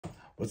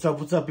What's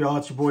up, y'all?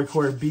 It's your boy,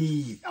 Corey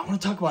B. I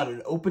want to talk about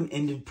an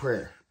open-ended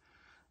prayer.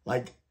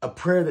 Like a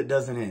prayer that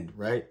doesn't end,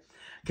 right?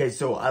 Okay,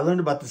 so I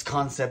learned about this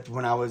concept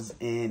when I was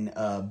in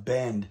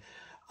Bend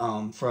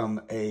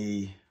from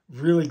a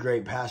really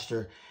great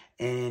pastor.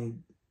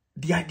 And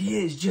the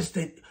idea is just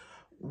that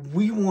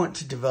we want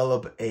to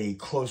develop a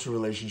closer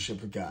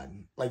relationship with God.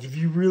 Like if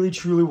you really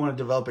truly want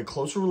to develop a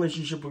closer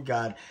relationship with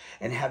God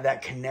and have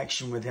that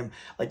connection with him,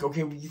 like, okay,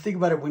 you think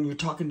about it when you're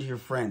talking to your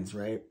friends,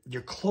 right?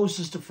 Your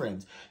closest of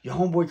friends, your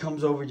homeboy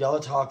comes over, y'all are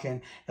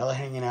talking, y'all are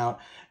hanging out.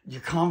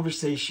 Your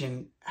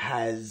conversation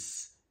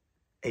has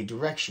a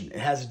direction. It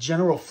has a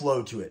general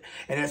flow to it.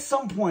 And at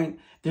some point,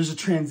 there's a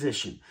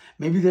transition.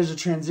 Maybe there's a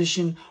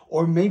transition,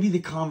 or maybe the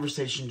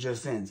conversation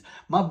just ends.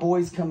 My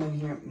boys come in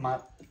here,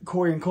 my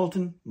Corey and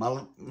Colton, my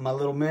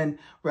little men,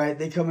 right?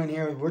 They come in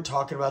here, we're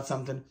talking about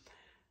something,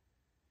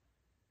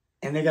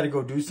 and they got to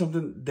go do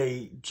something.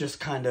 They just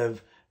kind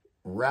of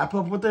wrap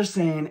up what they're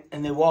saying,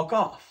 and they walk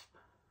off.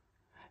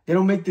 They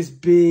don't make this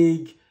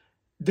big,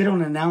 they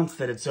don't announce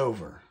that it's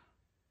over.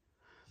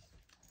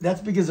 That's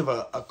because of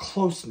a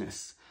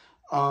closeness.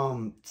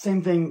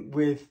 Same thing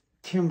with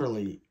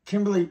Kimberly.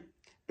 Kimberly,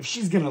 if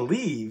she's going to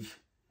leave,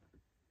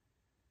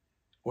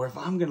 or if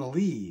I'm going to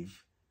leave,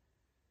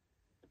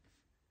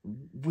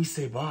 we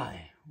say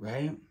bye,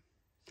 right?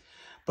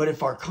 But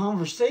if our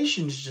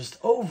conversation's just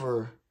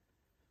over,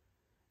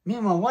 me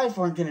and my wife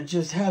aren't going to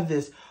just have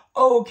this,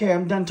 oh, okay,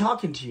 I'm done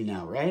talking to you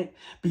now, right?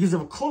 Because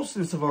of a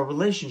closeness of our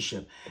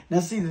relationship. Now,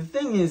 see, the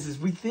thing is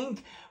we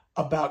think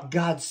about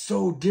God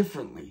so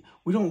differently.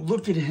 We don't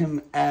look at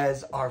him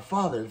as our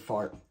Father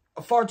far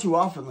too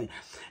oftenly.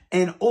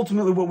 And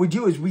ultimately what we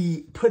do is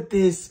we put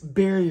this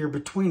barrier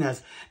between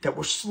us that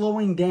we're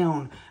slowing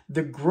down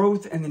the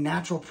growth and the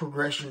natural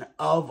progression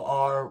of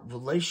our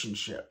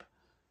relationship.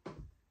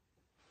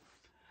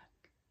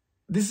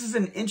 This is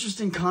an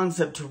interesting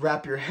concept to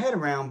wrap your head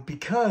around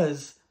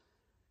because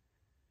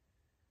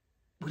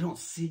we don't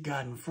see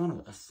God in front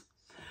of us.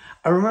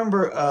 I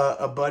remember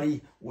a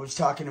buddy was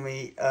talking to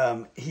me.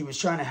 He was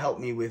trying to help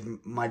me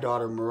with my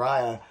daughter,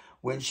 Mariah,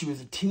 when she was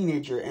a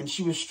teenager, and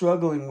she was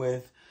struggling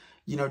with,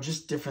 you know,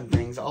 just different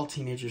things. All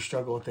teenagers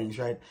struggle with things,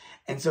 right?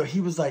 And so he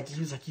was like,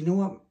 you know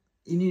what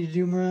you need to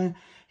do, Mariah?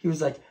 He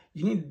was like,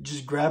 you need to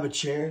just grab a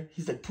chair.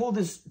 He's like, pull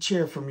this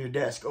chair from your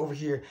desk over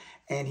here.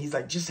 And he's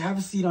like, just have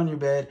a seat on your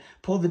bed,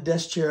 pull the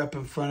desk chair up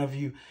in front of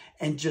you,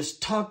 and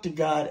just talk to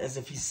God as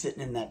if he's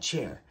sitting in that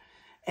chair.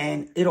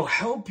 And it'll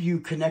help you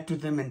connect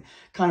with him and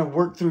kind of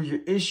work through your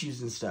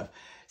issues and stuff.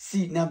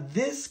 See, now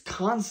this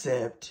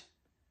concept,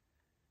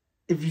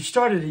 if you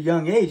start at a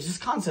young age, this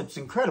concept's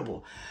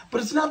incredible.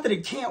 But it's not that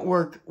it can't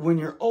work when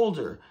you're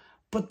older.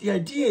 But the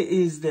idea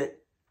is that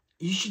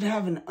you should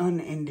have an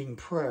unending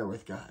prayer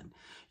with God.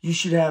 You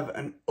should have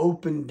an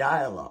open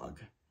dialogue.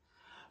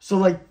 So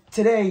like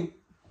today,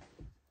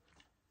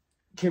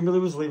 Kimberly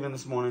was leaving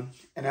this morning.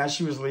 And as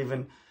she was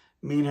leaving,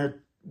 me and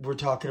her were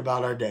talking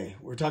about our day.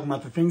 We're talking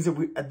about the things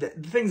that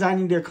the things I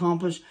need to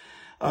accomplish.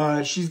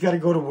 She's got to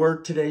go to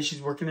work today.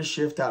 She's working a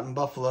shift out in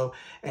Buffalo.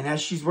 And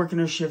as she's working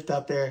her shift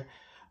out there,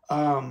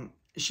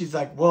 she's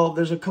like, well,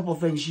 there's a couple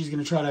things she's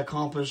going to try to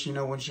accomplish, you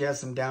know, when she has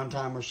some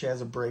downtime or she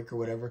has a break or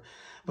whatever.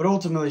 But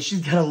ultimately,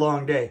 she's got a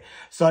long day.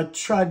 So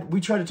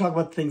we tried to talk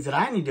about the things that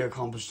I need to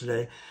accomplish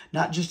today,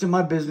 not just in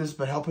my business,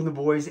 but helping the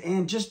boys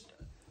and just,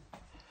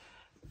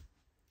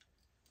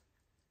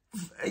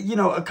 you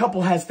know, a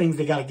couple has things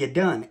they got to get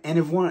done. And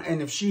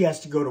if she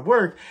has to go to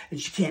work and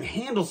she can't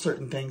handle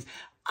certain things,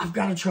 I've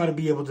got to try to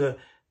be able to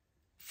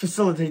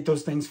facilitate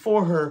those things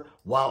for her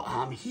while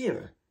I'm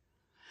here.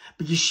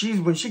 Because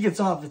when she gets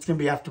off, it's going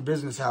to be after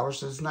business hours,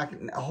 so there's not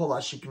a whole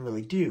lot she can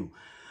really do.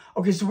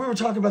 Okay, so we were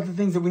talking about the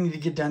things that we need to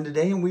get done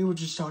today, and we were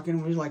just talking,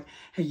 and we were like,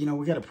 hey, you know,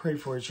 we got to pray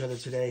for each other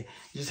today,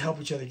 just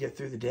help each other get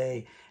through the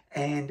day.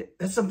 And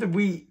that's something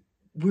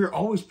we're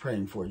always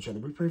praying for each other.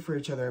 We pray for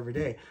each other every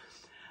day.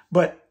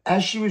 But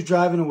as she was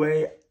driving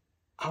away,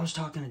 I was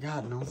talking to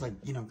God, and I was like,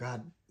 you know,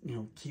 God, you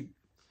know, keep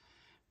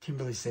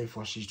Kimberly safe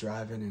while she's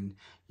driving and,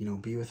 you know,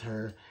 be with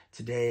her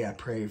today. I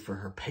pray for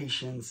her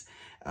patience,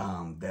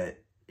 that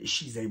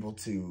she's able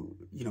to,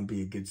 you know,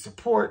 be a good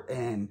support,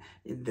 and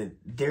that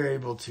they're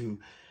able to,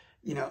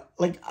 you know,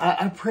 like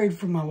I prayed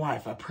for my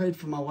wife. I prayed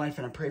for my wife,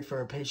 and I prayed for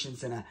her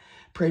patience, and I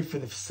prayed for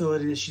the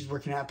facility that she's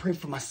working at. I prayed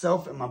for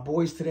myself and my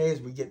boys today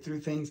as we get through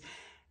things.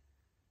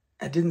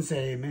 I didn't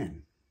say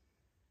amen.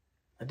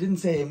 I didn't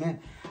say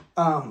amen.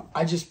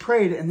 I just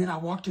prayed, and then I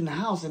walked in the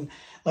house, and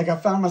like I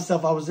found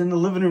myself, I was in the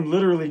living room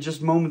literally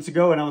just moments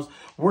ago, and I was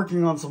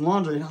working on some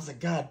laundry, and I was like,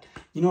 God,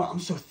 you know, I'm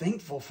so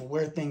thankful for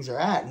where things are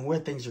at and where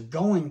things are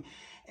going.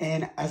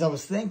 And as I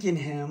was thanking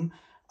him,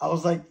 I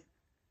was like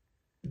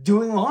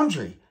doing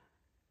laundry.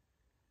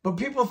 But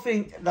people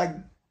think like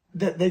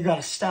that they got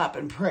to stop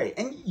and pray.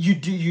 And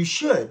you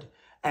should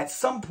at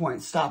some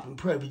point stop and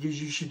pray,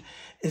 because you should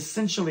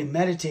essentially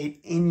meditate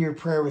in your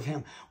prayer with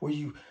him, where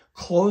you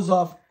close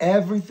off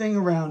everything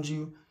around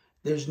you.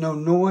 There's no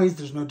noise.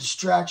 There's no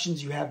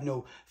distractions. You have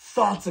no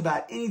thoughts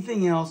about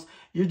anything else.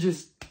 You're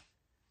just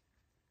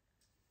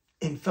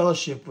in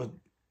fellowship with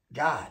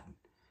God.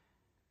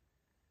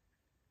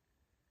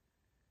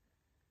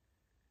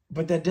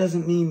 But that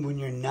doesn't mean when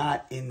you're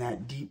not in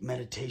that deep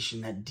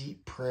meditation, that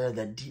deep prayer,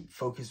 that deep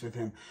focus with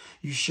him,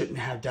 you shouldn't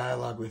have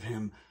dialogue with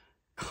him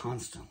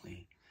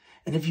constantly.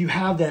 And if you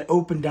have that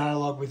open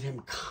dialogue with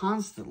him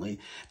constantly,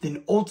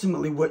 then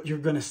ultimately what you're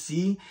going to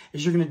see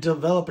is you're going to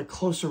develop a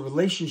closer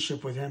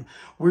relationship with him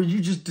where you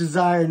just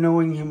desire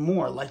knowing him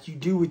more, like you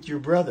do with your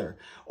brother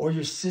or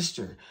your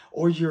sister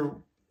or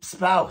your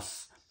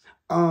spouse,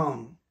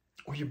 or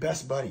your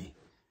best buddy.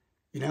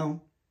 You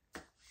know,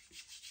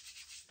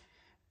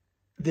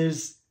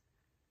 there's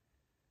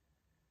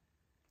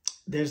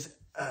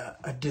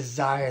a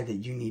desire that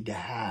you need to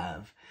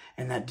have,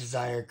 and that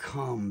desire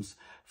comes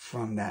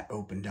from that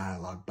open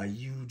dialogue by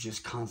you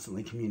just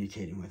constantly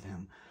communicating with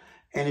him.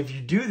 And if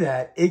you do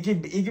that, it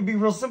could be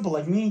real simple.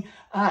 Like me,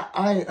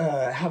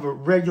 I have a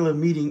regular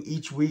meeting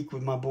each week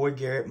with my boy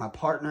Garrett, my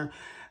partner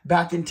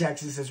back in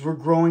Texas, as we're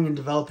growing and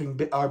developing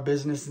our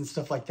business and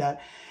stuff like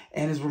that.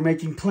 And as we're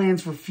making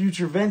plans for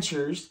future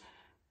ventures,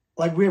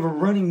 like we have a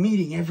running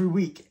meeting every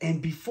week.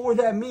 And before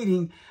that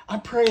meeting, I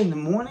pray in the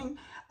morning.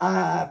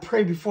 I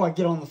pray before I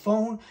get on the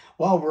phone.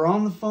 While we're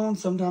on the phone,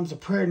 sometimes a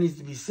prayer needs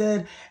to be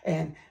said.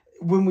 And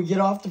when we get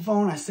off the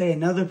phone, I say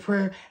another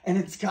prayer. And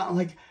it's kind of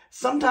like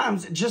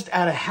sometimes just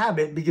out of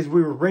habit, because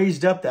we were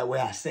raised up that way,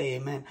 I say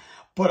amen.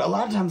 But a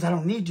lot of times I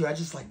don't need to. I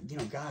just like,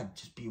 God,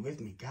 just be with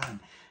me. God,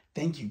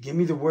 thank you. Give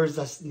me the words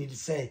I need to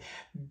say.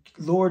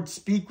 Lord,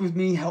 speak with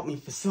me. Help me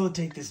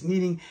facilitate this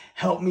meeting.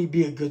 Help me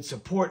be a good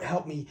support.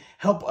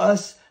 Help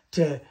us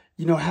to,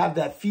 have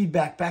that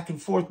feedback back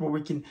and forth where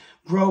we can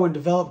grow and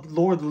develop.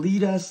 Lord,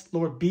 lead us.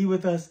 Lord, be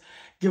with us.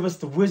 Give us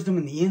the wisdom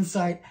and the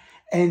insight.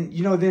 And,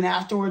 then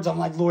afterwards, I'm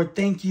like, Lord,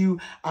 thank you.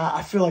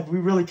 I feel like we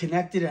really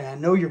connected, and I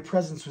know your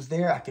presence was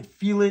there. I could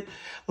feel it.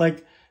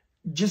 Like,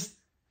 just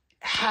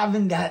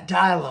having that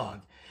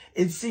dialogue.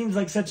 It seems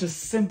like such a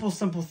simple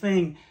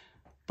thing,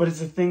 but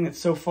it's a thing that's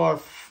so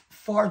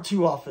far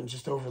too often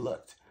just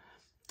overlooked.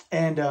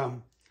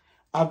 And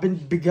I've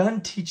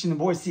begun teaching the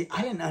boys. See,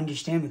 I didn't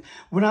understand this.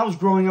 When I was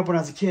growing up, when I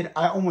was a kid,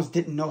 I almost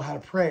didn't know how to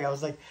pray. I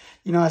was like,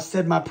 I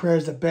said my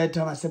prayers at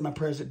bedtime. I said my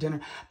prayers at dinner.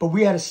 But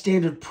we had a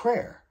standard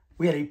prayer.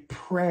 We had a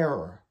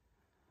prayer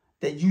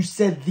that you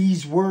said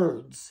these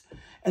words.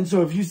 And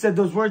so if you said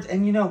those words,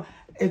 and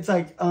it's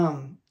like,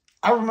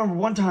 I remember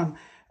one time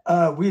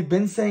we had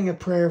been saying a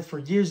prayer for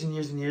years and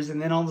years and years.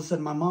 And then all of a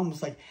sudden my mom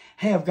was like,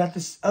 hey, I've got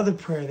this other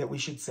prayer that we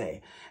should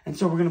say. And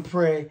so we're going to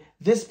pray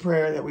this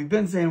prayer that we've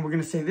been saying. We're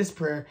going to say this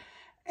prayer,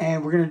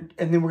 and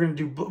then we're going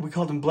to do, we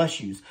called them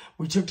bless yous.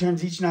 We took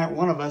turns each night.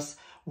 One of us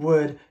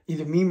would,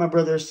 either me, my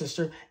brother, or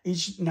sister,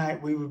 each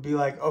night we would be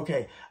like,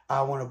 okay,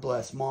 I want to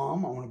bless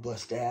mom, I want to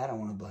bless dad, I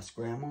want to bless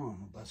grandma, I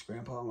want to bless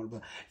grandpa, I want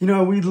to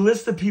bless, we'd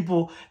list the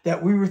people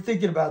that we were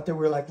thinking about that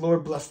we're like,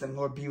 Lord, bless them,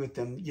 Lord, be with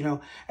them,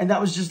 and that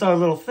was just our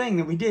little thing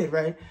that we did,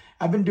 right?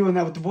 I've been doing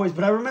that with the boys,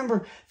 but I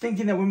remember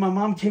thinking that when my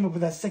mom came up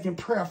with that second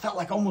prayer, I felt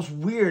like almost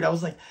weird. I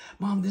was like,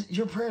 Mom,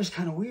 your prayer is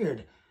kind of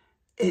weird.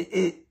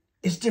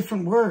 It's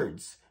different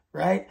words.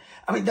 Right?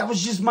 I mean, that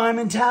was just my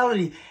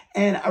mentality.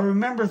 And I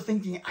remember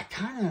thinking, I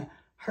kind of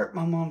hurt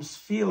my mom's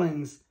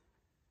feelings.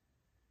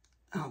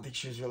 I don't think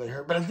she was really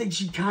hurt, but I think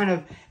she kind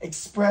of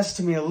expressed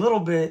to me a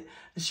little bit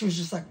that she was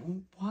just like,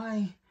 well,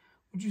 why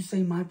would you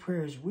say my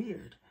prayer is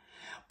weird?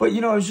 But,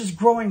 I was just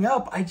growing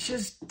up. I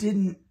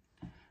didn't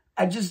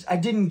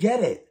get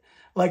it.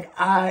 Like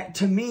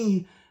to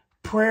me,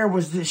 prayer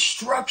was this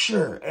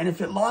structure. And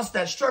if it lost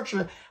that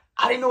structure,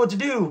 I didn't know what to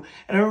do.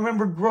 And I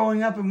remember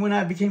growing up, and when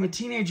I became a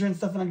teenager and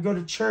stuff, and I'd go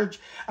to church,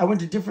 I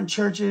went to different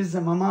churches,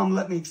 and my mom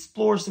let me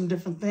explore some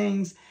different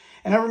things.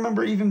 And I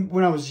remember even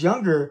when I was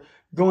younger,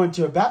 going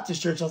to a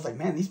Baptist church, I was like,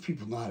 man, these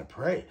people know how to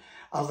pray.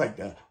 I was like,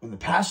 when the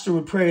pastor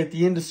would pray at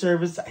the end of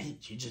service,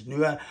 he just knew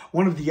that.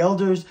 One of the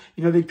elders,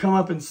 they'd come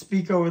up and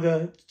speak over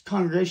the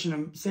congregation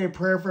and say a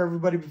prayer for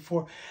everybody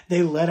before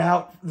they let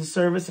out the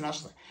service. And I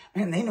was like,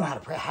 man, they know how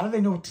to pray. How do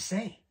they know what to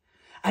say?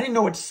 I didn't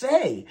know what to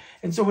say.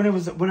 And so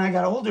when I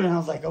got older and I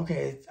was like,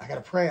 okay, I got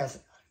to pray. I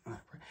said, I don't know how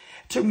to pray.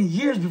 It took me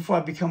years before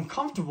I become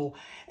comfortable.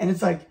 And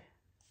it's like,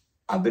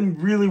 I've been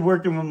really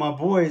working with my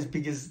boys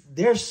because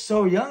they're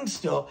so young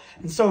still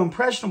and so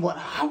impressionable. And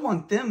I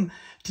want them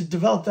to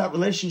develop that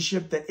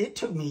relationship that it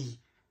took me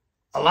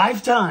a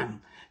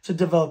lifetime to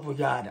develop with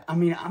God. I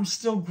mean, I'm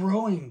still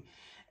growing.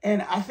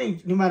 And I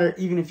think no matter,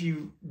 even if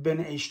you've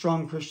been a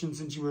strong Christian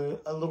since you were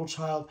a little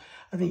child,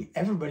 I think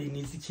everybody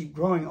needs to keep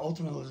growing.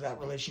 Ultimately, that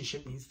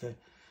relationship needs to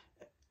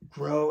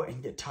grow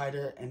and get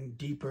tighter and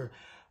deeper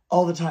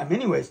all the time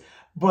anyways.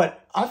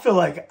 But I feel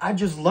like I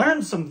just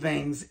learned some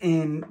things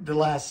in the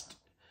last,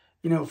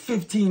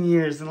 15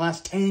 years, in the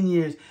last 10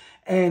 years,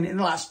 and in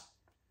the last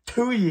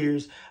 2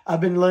 years,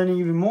 I've been learning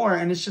even more.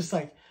 And it's just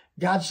like,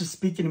 God's just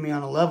speaking to me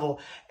on a level.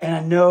 And I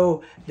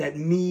know that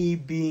me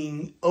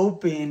being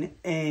open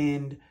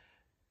and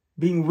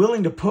being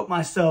willing to put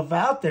myself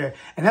out there,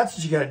 and that's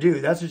what you got to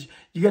do. That's what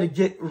you got to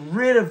get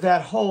rid of,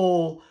 that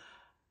whole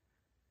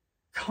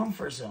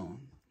comfort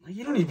zone. Like,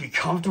 you don't need to be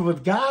comfortable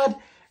with God.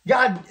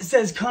 God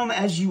says, come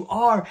as you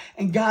are.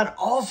 And God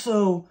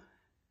also,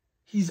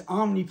 he's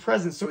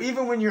omnipresent. So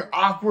even when you're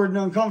awkward and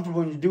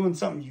uncomfortable and you're doing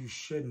something you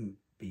shouldn't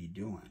be you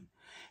doing?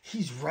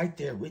 He's right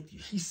there with you.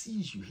 He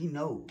sees you. He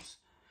knows.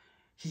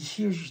 He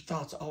hears your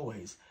thoughts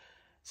always.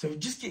 So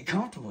just get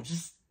comfortable.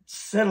 Just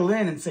settle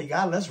in and say,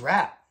 God, let's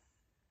rap.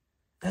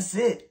 That's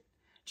it.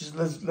 Just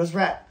let's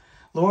rap.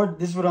 Lord,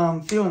 this is what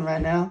I'm feeling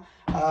right now.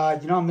 I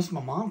miss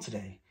my mom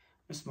today.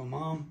 I miss my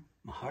mom.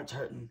 My heart's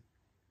hurting.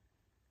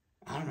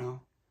 I don't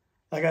know.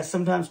 Like I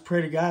sometimes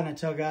pray to God and I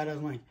tell God,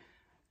 I'm like,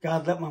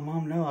 God, let my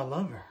mom know I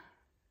love her.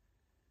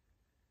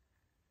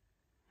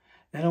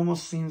 That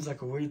almost seems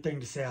like a weird thing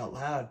to say out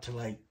loud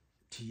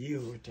to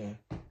you or to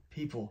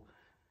people.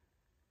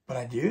 But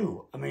I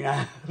do. I mean,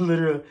 I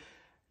literally,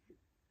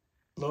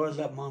 Lord,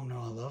 let mom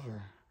know I love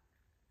her.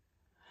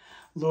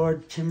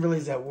 Lord,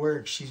 Kimberly's at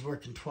work. She's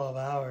working 12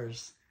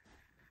 hours.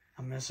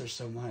 I miss her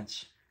so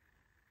much.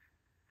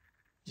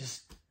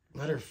 Just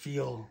let her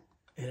feel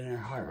it in her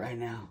heart right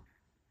now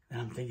that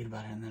I'm thinking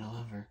about her and that I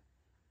love her.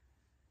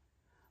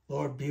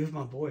 Lord, be with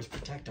my boys.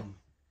 Protect them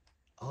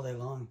all day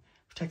long.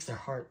 Protect their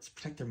hearts.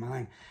 Protect their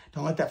mind.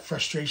 Don't let that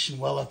frustration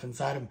well up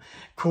inside them.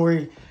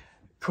 Corey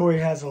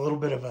has a little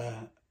bit of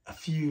a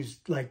fuse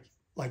like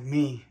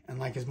me and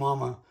like his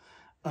mama.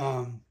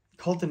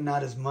 Colton,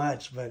 not as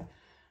much, but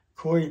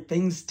Corey,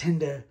 things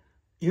tend to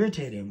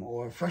irritate him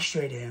or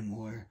frustrate him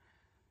or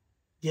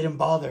get him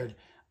bothered.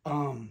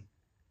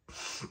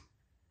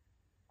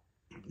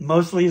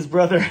 Mostly his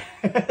brother.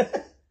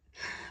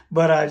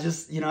 But I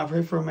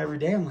pray for him every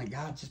day. I'm like,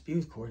 God, just be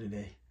with Corey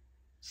today.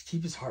 Just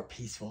keep his heart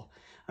peaceful.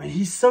 I mean,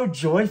 he's so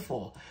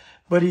joyful,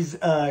 but he's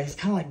kind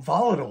of like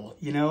volatile,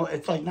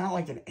 It's like not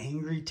like an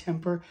angry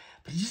temper,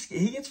 but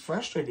he gets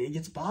frustrated. He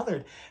gets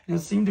bothered. And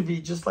it seemed to be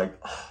just like,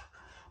 oh,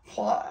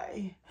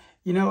 why?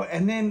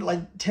 And then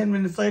like 10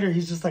 minutes later,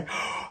 he's just like,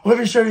 oh, let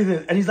me show you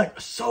this. And he's like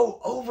so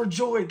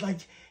overjoyed. Like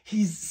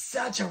he's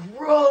such a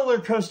roller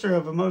coaster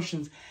of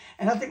emotions.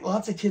 And I think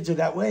lots of kids are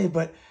that way,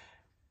 but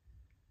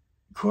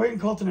Corey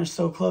and Colton are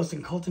so close,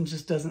 and Colton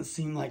just doesn't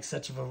seem like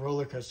such of a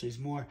roller coaster. He's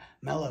more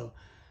mellow.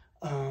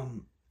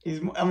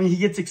 He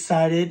gets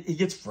excited, he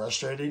gets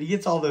frustrated, he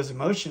gets all those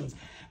emotions,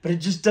 but it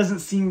just doesn't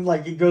seem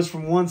like it goes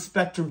from one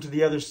spectrum to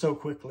the other so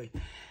quickly.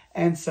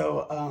 And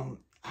so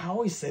I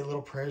always say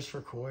little prayers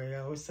for Corey.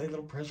 I always say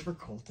little prayers for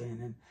Colton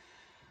and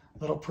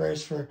little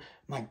prayers for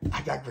I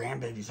got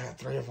grandbabies. I got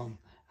 3 of them.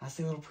 I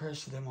say little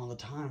prayers for them all the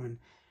time. And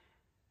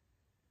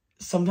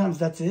sometimes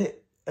that's it.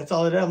 That's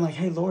all it is. I'm like,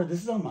 hey, Lord,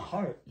 this is on my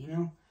heart,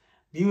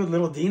 Be with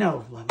little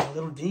Dino, like my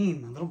little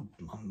Dean, my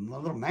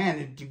little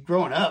man. He's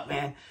growing up,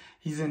 man.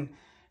 He's in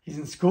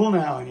school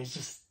now, and he's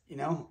just,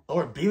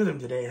 Lord, be with him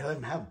today. Let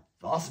him have an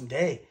awesome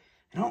day.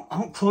 And I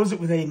don't close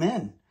it with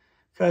amen,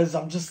 because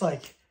I'm just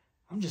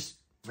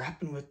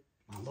rapping with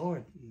my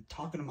Lord and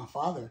talking to my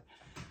Father,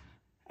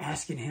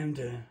 asking him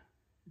to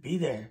be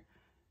there.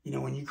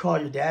 When you call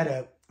your dad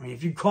up,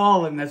 if you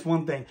call him, that's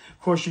one thing. Of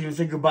course, you're going to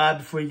say goodbye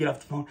before you get off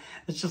the phone.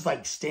 It's just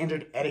like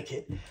standard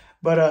etiquette.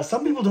 But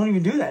some people don't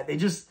even do that. They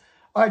just,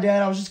 all right,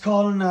 Dad, I was just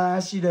calling. I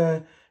asked you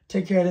to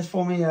take care of this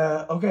for me.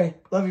 Okay,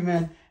 love you,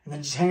 man. And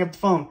then just hang up the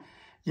phone.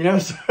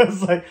 So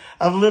it's like,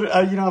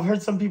 I've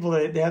heard some people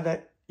that they have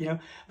that,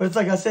 But it's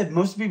like I said,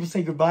 most people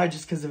say goodbye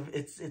just because of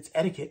it's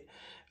etiquette.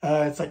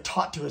 It's like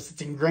taught to us.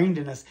 It's ingrained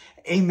in us.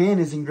 Amen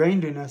is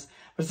ingrained in us.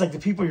 But it's like the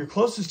people you're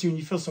closest to and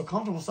you feel so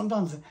comfortable.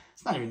 Sometimes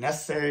it's not even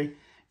necessary.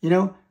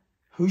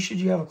 Who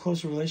should you have a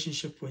closer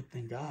relationship with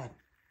than God?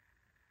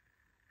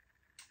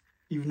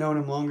 You've known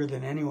him longer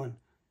than anyone.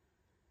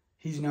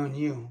 He's known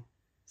you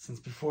since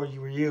before you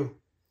were you.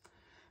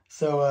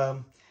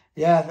 So,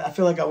 I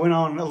feel like I went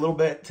on a little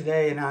bit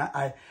today, and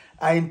I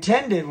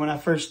intended when I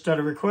first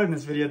started recording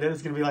this video that it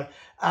was going to be like,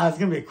 it's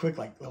going to be a quick,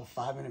 like, little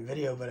 5-minute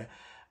video, but I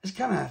just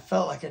kind of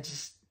felt like I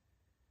just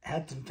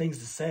had some things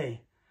to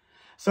say.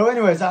 So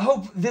anyways, I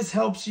hope this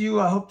helps you.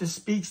 I hope this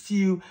speaks to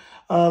you.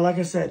 Like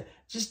I said,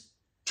 just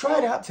try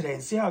it out today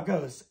and see how it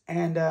goes.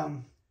 And,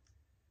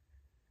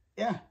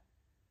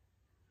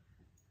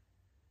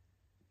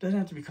 doesn't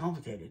have to be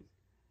complicated.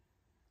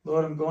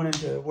 Lord, I'm going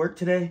into work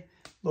today.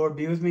 Lord,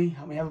 be with me.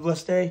 Help me have a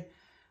blessed day.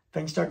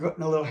 Things start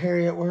getting a little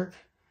hairy at work.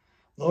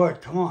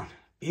 Lord, come on.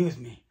 Be with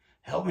me.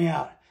 Help me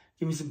out.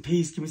 Give me some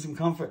peace. Give me some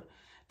comfort.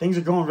 Things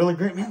are going really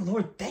great. Man,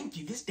 Lord, thank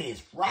you. This day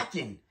is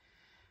rocking.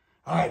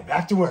 All right,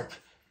 back to work.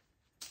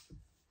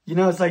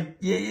 It's like,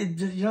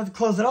 you have to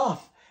close it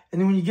off. And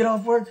then when you get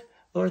off work,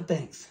 Lord,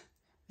 thanks.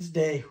 This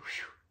day,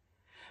 whew.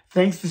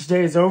 Thanks this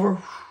day is over.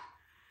 Whew.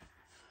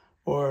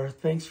 Or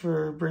thanks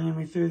for bringing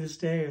me through this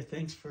day. Or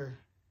thanks for,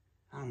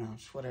 I don't know,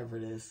 just whatever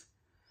it is.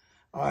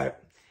 All right.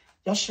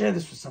 Y'all share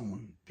this with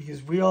someone,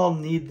 because we all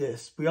need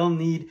this. We all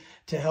need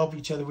to help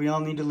each other. We all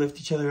need to lift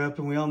each other up,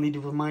 and we all need to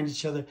remind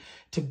each other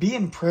to be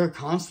in prayer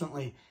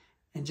constantly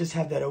and just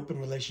have that open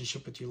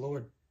relationship with you,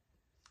 Lord.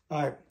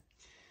 All right.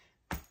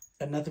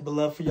 Got nothing but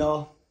love for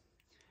y'all.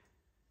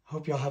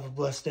 Hope y'all have a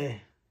blessed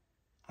day.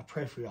 I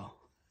pray for y'all.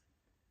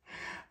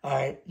 All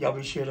right. Y'all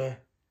be sure to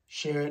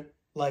share it,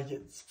 like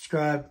it,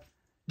 subscribe,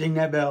 ding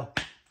that bell.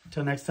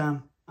 Until next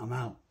time, I'm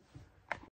out.